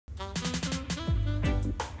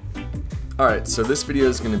Alright, so this video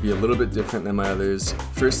is going to be a little bit different than my others.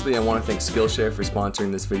 Firstly, I want to thank Skillshare for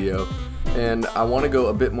sponsoring this video, and I want to go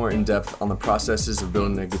a bit more in depth on the processes of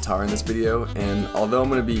building a guitar in this video, and although I'm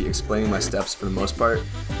going to be explaining my steps for the most part,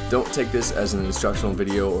 don't take this as an instructional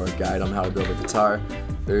video or a guide on how to build a guitar.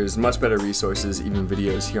 There's much better resources, even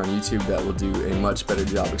videos here on YouTube that will do a much better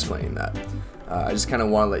job explaining that. I just kind of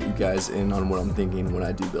want to let you guys in on what I'm thinking when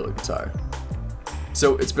I do build a guitar.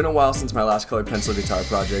 So it's been a while since my last colored pencil guitar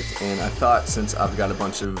project, and I thought since I've got a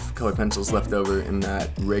bunch of colored pencils left over in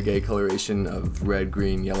that reggae coloration of red,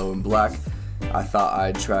 green, yellow, and black, I thought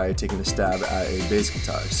I'd try taking a stab at a bass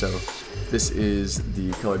guitar. So this is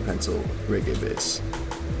the colored pencil reggae bass.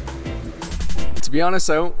 To be honest,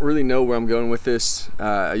 I don't really know where I'm going with this.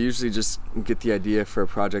 I usually just get the idea for a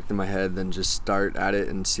project in my head, then just start at it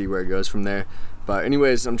and see where it goes from there. But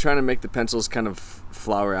anyways, I'm trying to make the pencils kind of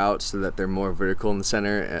flower out so that they're more vertical in the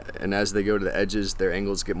center, and as they go to the edges, their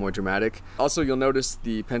angles get more dramatic. Also, you'll notice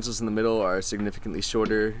the pencils in the middle are significantly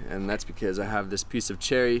shorter, and that's because I have this piece of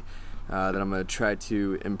cherry that I'm going to try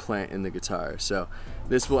to implant in the guitar. So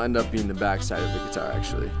this will end up being the back side of the guitar,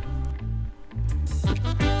 actually.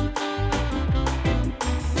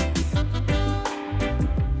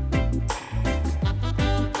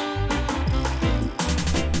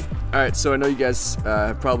 Alright, so I know you guys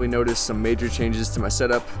have probably noticed some major changes to my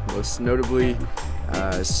setup. Most notably,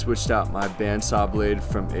 I switched out my bandsaw blade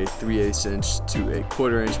from a 3/8 inch to a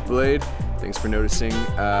 1/4 inch blade. Thanks for noticing.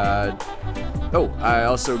 I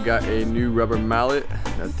also got a new rubber mallet.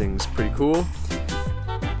 That thing's pretty cool.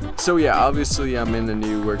 So yeah, obviously I'm in the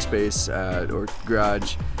new workspace or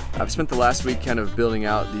garage. I've spent the last week kind of building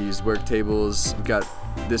out these work tables. We've got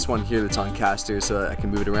this one here that's on casters so that I can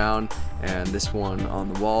move it around, and this one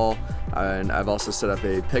on the wall, and I've also set up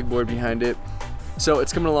a pegboard behind it. So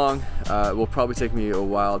it's coming along. It will probably take me a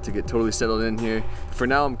while to get totally settled in here. For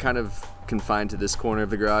now, I'm kind of confined to this corner of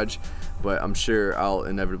the garage, but I'm sure I'll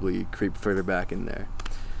inevitably creep further back in there.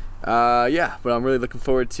 Yeah, but I'm really looking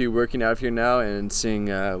forward to working out of here now and seeing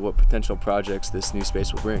what potential projects this new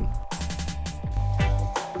space will bring.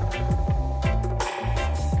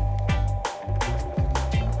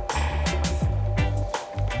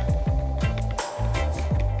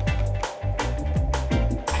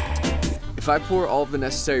 If I pour all of the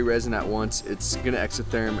necessary resin at once, it's going to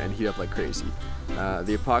exotherm and heat up like crazy.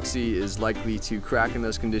 The epoxy is likely to crack in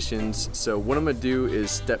those conditions, so what I'm going to do is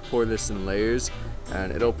step pour this in layers,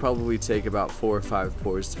 and it'll probably take about 4 or 5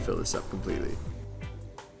 pours to fill this up completely.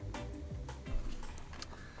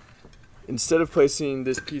 Instead of placing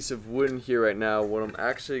this piece of wood in here right now, what I'm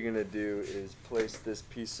actually going to do is place this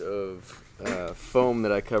piece of foam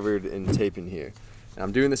that I covered in tape in here. And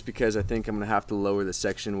I'm doing this because I think I'm going to have to lower the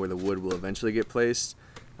section where the wood will eventually get placed.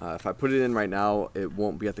 If I put it in right now, it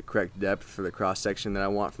won't be at the correct depth for the cross section that I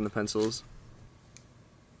want from the pencils.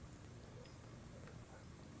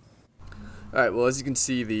 Alright, well, as you can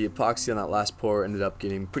see, the epoxy on that last pour ended up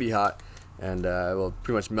getting pretty hot, and well,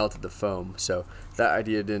 pretty much melted the foam, so that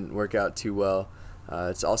idea didn't work out too well.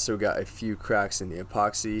 It's also got a few cracks in the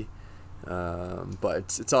epoxy.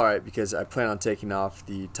 But it's alright because I plan on taking off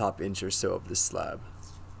the top inch or so of this slab.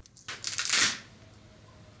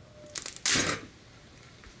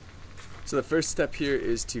 So the first step here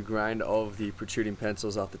is to grind all of the protruding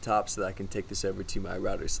pencils off the top so that I can take this over to my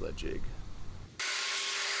router sled jig.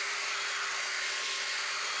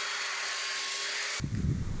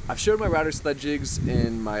 I've showed my router sled jigs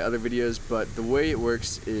in my other videos, but the way it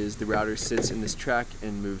works is the router sits in this track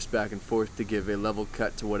and moves back and forth to give a level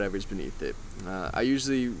cut to whatever's beneath it. I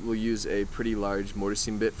usually will use a pretty large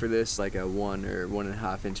mortising bit for this, like a 1 or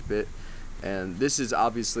 1.5 inch bit, and this is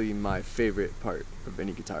obviously my favorite part of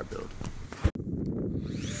any guitar build.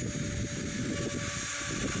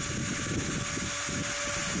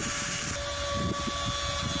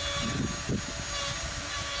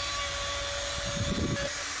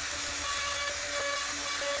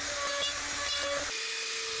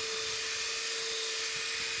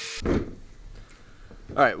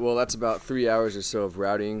 Alright, well, that's about 3 hours or so of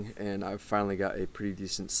routing, and I've finally got a pretty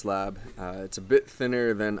decent slab. It's a bit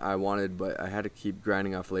thinner than I wanted, but I had to keep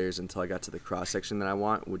grinding off layers until I got to the cross section that I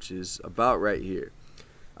want, which is about right here.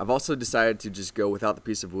 I've also decided to just go without the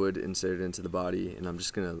piece of wood inserted into the body, and I'm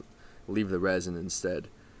just going to leave the resin instead.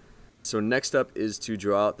 So next up is to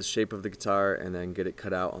draw out the shape of the guitar and then get it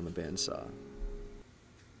cut out on the bandsaw.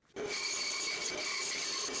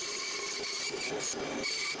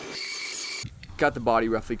 Got the body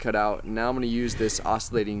roughly cut out. Now I'm going to use this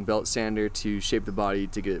oscillating belt sander to shape the body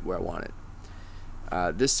to get it where I want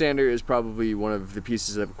it. This sander is probably one of the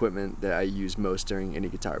pieces of equipment that I use most during any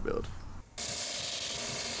guitar build.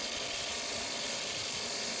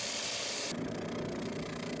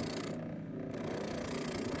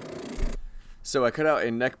 So I cut out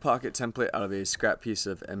a neck pocket template out of a scrap piece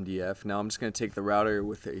of MDF. Now I'm just going to take the router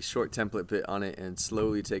with a short template bit on it and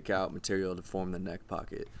slowly take out material to form the neck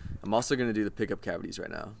pocket. I'm also going to do the pickup cavities right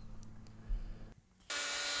now.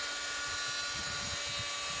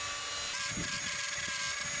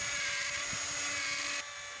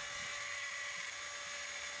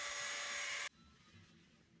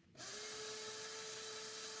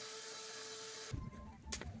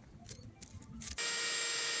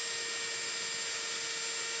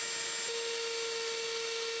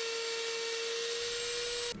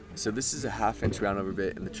 So this is a 1/2 inch roundover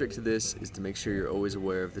bit, and the trick to this is to make sure you're always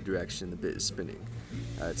aware of the direction the bit is spinning.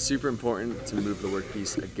 It's super important to move the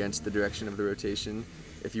workpiece against the direction of the rotation.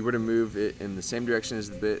 If you were to move it in the same direction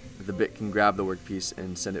as the bit can grab the workpiece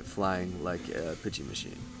and send it flying like a pitching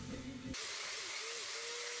machine.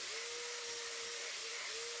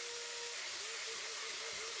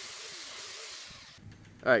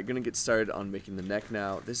 Alright, gonna get started on making the neck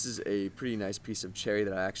now. This is a pretty nice piece of cherry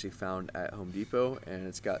that I actually found at Home Depot, and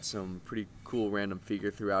it's got some pretty cool random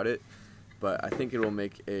figure throughout it, but I think it will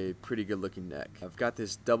make a pretty good looking neck. I've got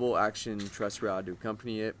this double action truss rod to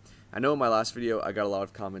accompany it. I know in my last video I got a lot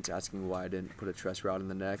of comments asking why I didn't put a truss rod in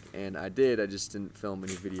the neck, and I did, I just didn't film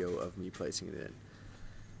any video of me placing it in.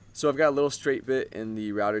 So I've got a little straight bit in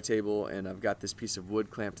the router table, and I've got this piece of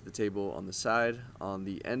wood clamped to the table on the side. On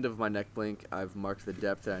the end of my neck blink, I've marked the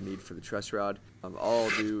depth that I need for the truss rod. All I'll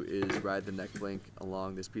do is ride the neck blink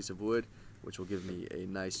along this piece of wood, which will give me a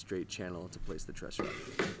nice straight channel to place the truss rod.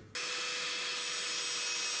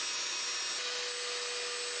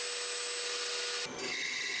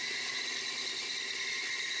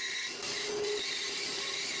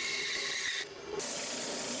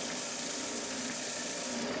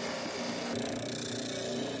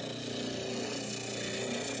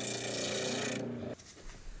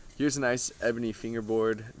 Here's a nice ebony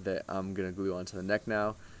fingerboard that I'm going to glue onto the neck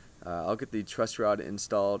now. I'll get the truss rod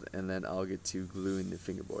installed, and then I'll get to gluing the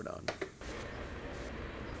fingerboard on.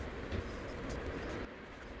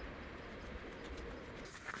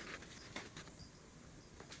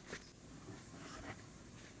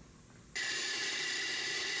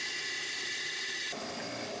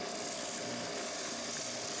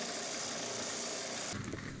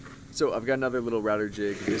 So I've got another little router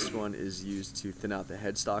jig. This one is used to thin out the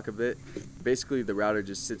headstock a bit. Basically the router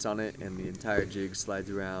just sits on it and the entire jig slides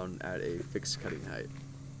around at a fixed cutting height.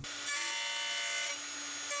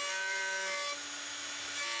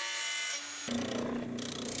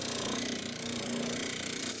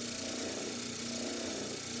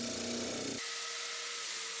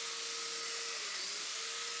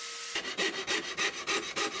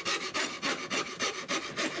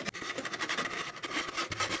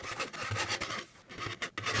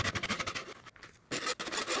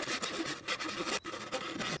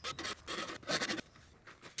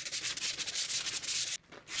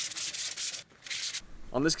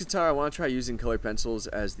 On this guitar, I want to try using color pencils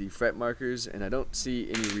as the fret markers, and I don't see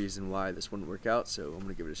any reason why this wouldn't work out, so I'm going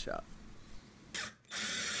to give it a shot.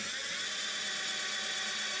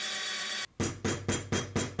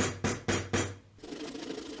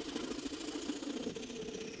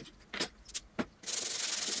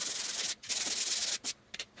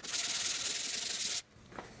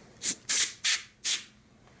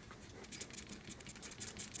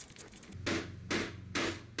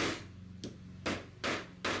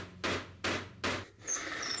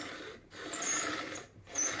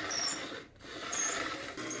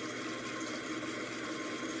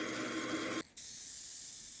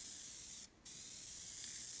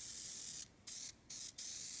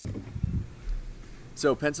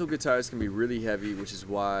 So pencil guitars can be really heavy, which is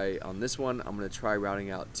why on this one I'm going to try routing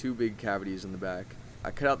out 2 big cavities in the back. I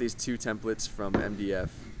cut out these 2 templates from MDF,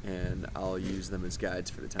 and I'll use them as guides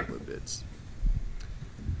for the template bits.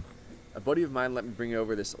 A buddy of mine let me bring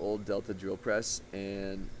over this old Delta drill press,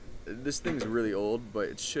 and this thing's really old, but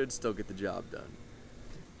it should still get the job done.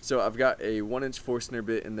 So I've got a 1-inch Forstner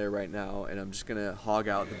bit in there right now, and I'm just going to hog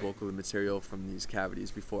out the bulk of the material from these cavities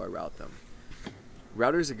before I route them.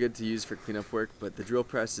 Routers are good to use for cleanup work, but the drill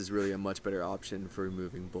press is really a much better option for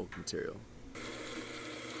removing bulk material.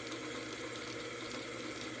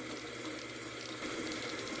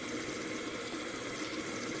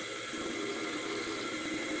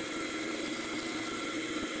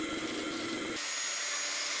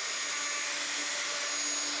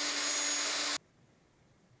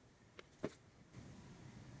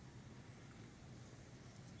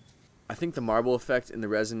 I think the marble effect in the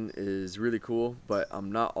resin is really cool, but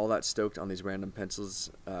I'm not all that stoked on these random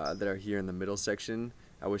pencils that are here in the middle section.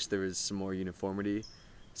 I wish there was some more uniformity.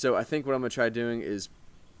 So I think what I'm going to try doing is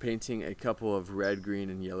painting a couple of red, green,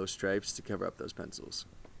 and yellow stripes to cover up those pencils.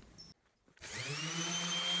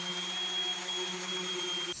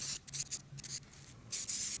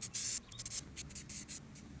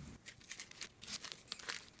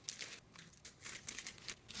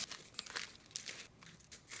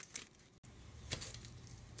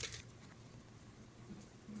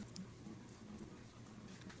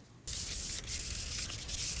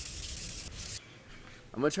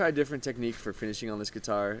 I'm going to try a different technique for finishing on this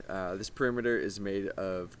guitar. This perimeter is made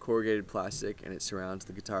of corrugated plastic and it surrounds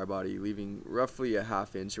the guitar body, leaving roughly a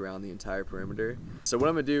 ½ inch around the entire perimeter. So what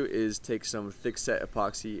I'm going to do is take some thick set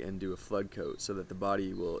epoxy and do a flood coat so that the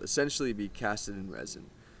body will essentially be casted in resin.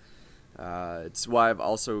 It's why I've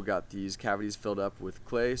also got these cavities filled up with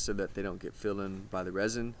clay so that they don't get filled in by the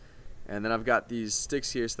resin. And then I've got these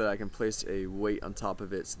sticks here so that I can place a weight on top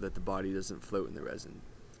of it so that the body doesn't float in the resin.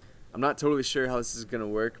 I'm not totally sure how this is going to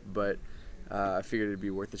work, but I figured it'd be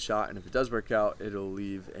worth a shot, and if it does work out, it'll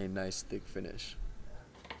leave a nice thick finish.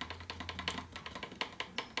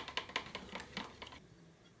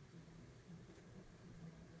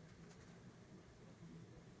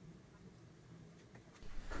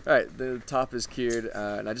 Alright, the top is cured,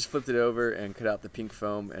 and I just flipped it over and cut out the pink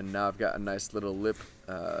foam, and now I've got a nice little lip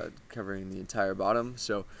covering the entire bottom.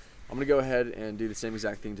 So I'm going to go ahead and do the same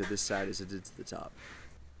exact thing to this side as I did to the top.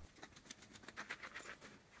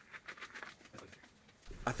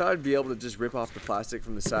 I thought I'd be able to just rip off the plastic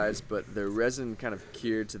from the sides, but the resin kind of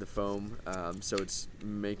cured to the foam, so it's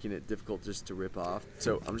making it difficult just to rip off.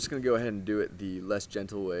 So I'm just going to go ahead and do it the less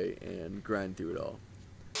gentle way and grind through it all.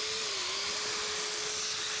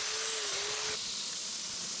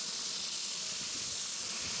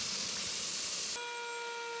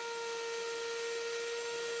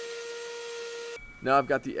 Now I've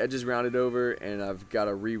got the edges rounded over and I've got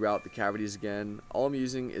to reroute the cavities again. All I'm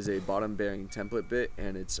using is a bottom bearing template bit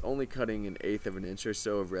and it's only cutting 1/8 of an inch or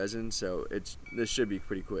so of resin, so this should be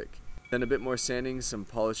pretty quick. Then a bit more sanding, some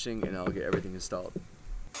polishing, and I'll get everything installed.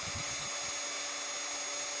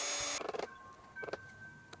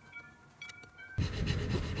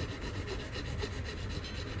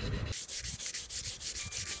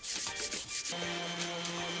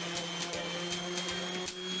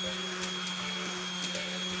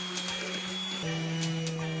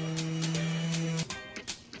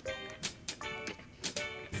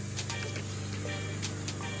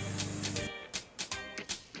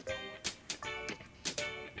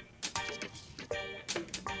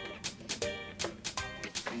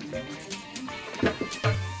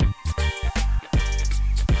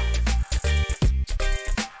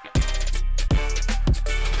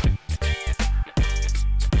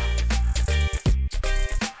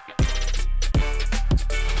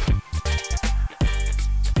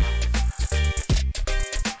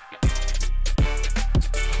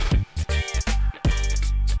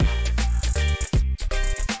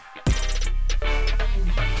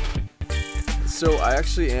 So I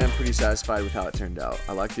actually am pretty satisfied with how it turned out.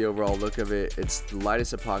 I like the overall look of it. It's the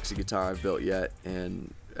lightest epoxy guitar I've built yet,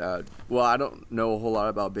 and well, I don't know a whole lot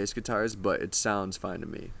about bass guitars, but it sounds fine to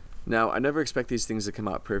me. Now, I never expect these things to come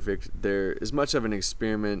out perfect. They're as much of an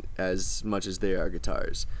experiment as much as they are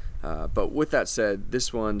guitars. But with that said,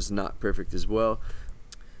 this one's not perfect as well.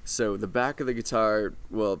 So the back of the guitar,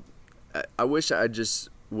 well, I wish I just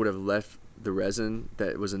would have left the resin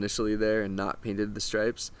that was initially there and not painted the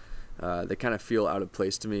stripes. They kind of feel out of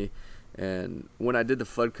place to me, and when I did the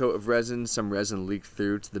flood coat of resin, some resin leaked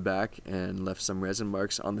through to the back and left some resin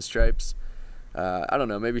marks on the stripes. I don't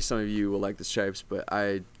know, maybe some of you will like the stripes, but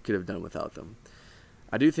I could have done without them.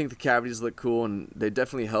 I do think the cavities look cool and they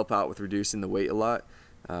definitely help out with reducing the weight a lot.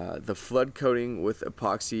 The flood coating with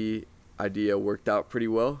epoxy idea worked out pretty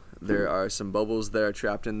well. There are some bubbles that are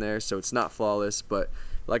trapped in there, so it's not flawless, but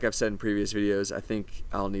like I've said in previous videos, I think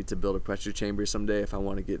I'll need to build a pressure chamber someday if I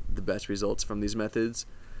want to get the best results from these methods.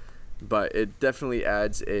 But it definitely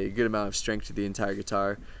adds a good amount of strength to the entire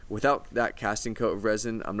guitar. Without that casting coat of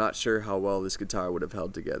resin, I'm not sure how well this guitar would have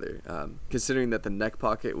held together, considering that the neck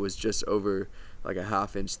pocket was just over like a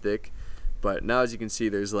 ½ inch thick. But now, as you can see,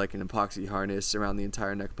 there's like an epoxy harness around the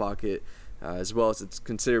entire neck pocket, as well as it's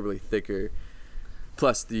considerably thicker.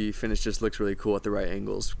 Plus the finish just looks really cool at the right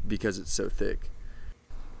angles because it's so thick.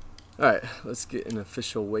 Alright, let's get an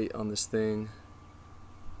official weight on this thing.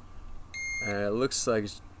 It looks like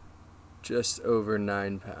it's just over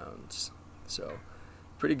 9 pounds, so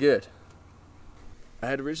pretty good. I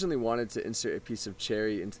had originally wanted to insert a piece of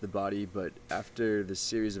cherry into the body, but after the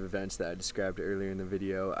series of events that I described earlier in the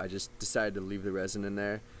video, I just decided to leave the resin in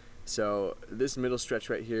there. So this middle stretch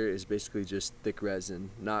right here is basically just thick resin,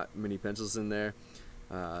 not many pencils in there.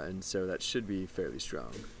 and so that should be fairly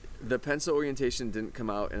strong. The pencil orientation didn't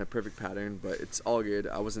come out in a perfect pattern, but it's all good.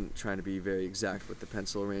 I wasn't trying to be very exact with the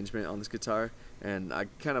pencil arrangement on this guitar, and I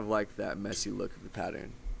kind of like that messy look of the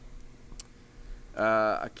pattern.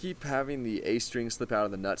 I keep having the A string slip out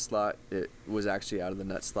of the nut slot. It was actually out of the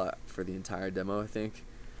nut slot for the entire demo, I think.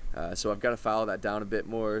 So I've got to file that down a bit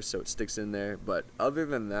more so it sticks in there, but other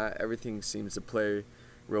than that, everything seems to play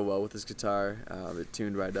real well with this guitar. It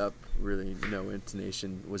tuned right up, really no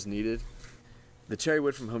intonation was needed. The cherry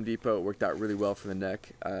wood from Home Depot worked out really well for the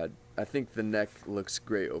neck. I think the neck looks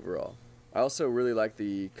great overall. I also really like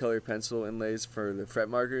the color pencil inlays for the fret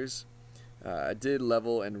markers. I did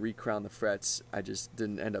level and recrown the frets. I just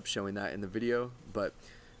didn't end up showing that in the video, but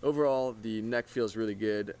overall the neck feels really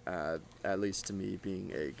good, at least to me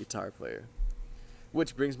being a guitar player.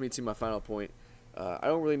 Which brings me to my final point. I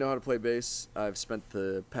don't really know how to play bass. I've spent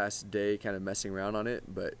the past day kind of messing around on it,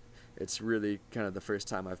 but it's really kind of the first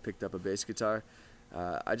time I've picked up a bass guitar.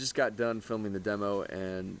 I just got done filming the demo,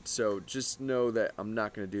 and so just know that I'm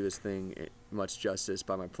not going to do this thing much justice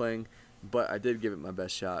by my playing, but I did give it my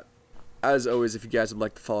best shot. As always, if you guys would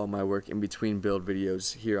like to follow my work in between build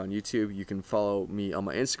videos here on YouTube, you can follow me on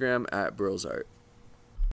my Instagram at burlesart.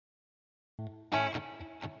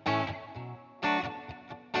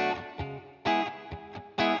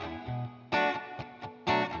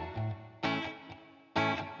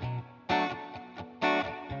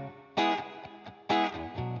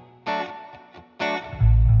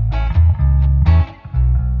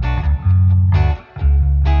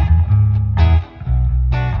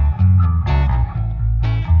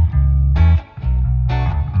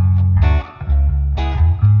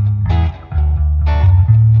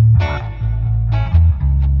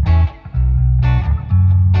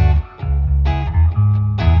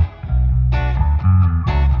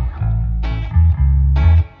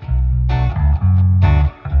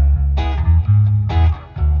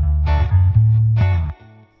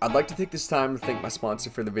 I'd like to take this time to thank my sponsor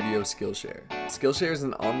for the video, Skillshare. Skillshare is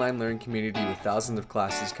an online learning community with thousands of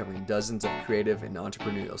classes covering dozens of creative and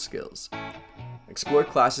entrepreneurial skills. Explore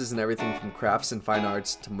classes in everything from crafts and fine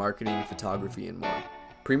arts to marketing, photography, and more.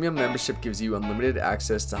 Premium membership gives you unlimited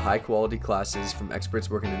access to high-quality classes from experts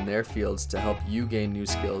working in their fields to help you gain new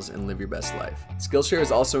skills and live your best life. Skillshare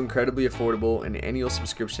is also incredibly affordable, and an annual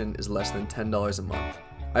subscription is less than $10 a month.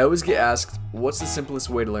 I always get asked, what's the simplest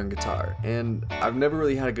way to learn guitar? And I've never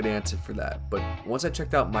really had a good answer for that, but once I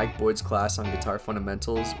checked out Mike Boyd's class on guitar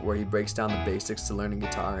fundamentals, where he breaks down the basics to learning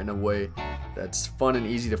guitar in a way that's fun and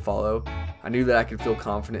easy to follow, I knew that I could feel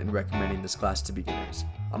confident in recommending this class to beginners.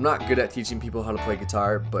 I'm not good at teaching people how to play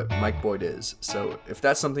guitar, but Mike Boyd is, so if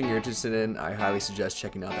that's something you're interested in, I highly suggest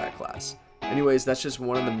checking out that class. Anyways, that's just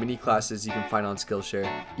one of the mini classes you can find on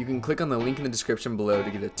Skillshare. You can click on the link in the description below to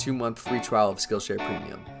get a 2-month free trial of Skillshare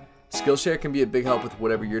Premium. Skillshare can be a big help with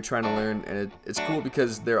whatever you're trying to learn, and it's cool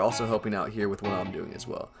because they're also helping out here with what I'm doing as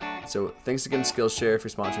well. So thanks again Skillshare for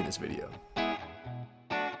sponsoring this video.